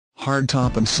hard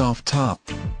top and soft top.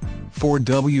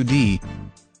 4WD.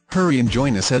 Hurry and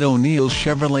join us at ONeills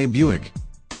Chevrolet Buick.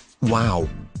 Wow!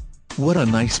 What a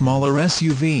nice smaller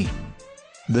SUV!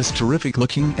 This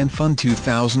terrific-looking and fun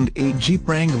 2008 Jeep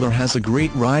Wrangler has a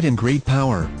great ride and great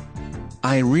power.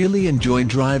 I really enjoy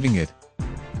driving it.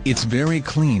 It's very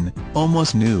clean,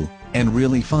 almost new, and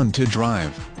really fun to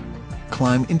drive.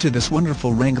 Climb into this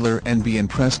wonderful Wrangler and be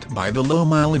impressed by the low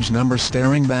mileage numbers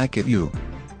staring back at you.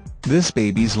 This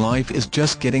baby's life is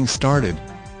just getting started.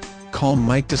 Call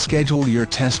Mike to schedule your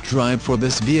test drive for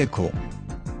this vehicle.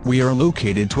 We are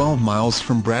located 12 miles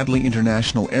from Bradley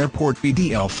International Airport.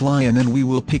 BDL Fly-in and we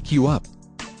will pick you up.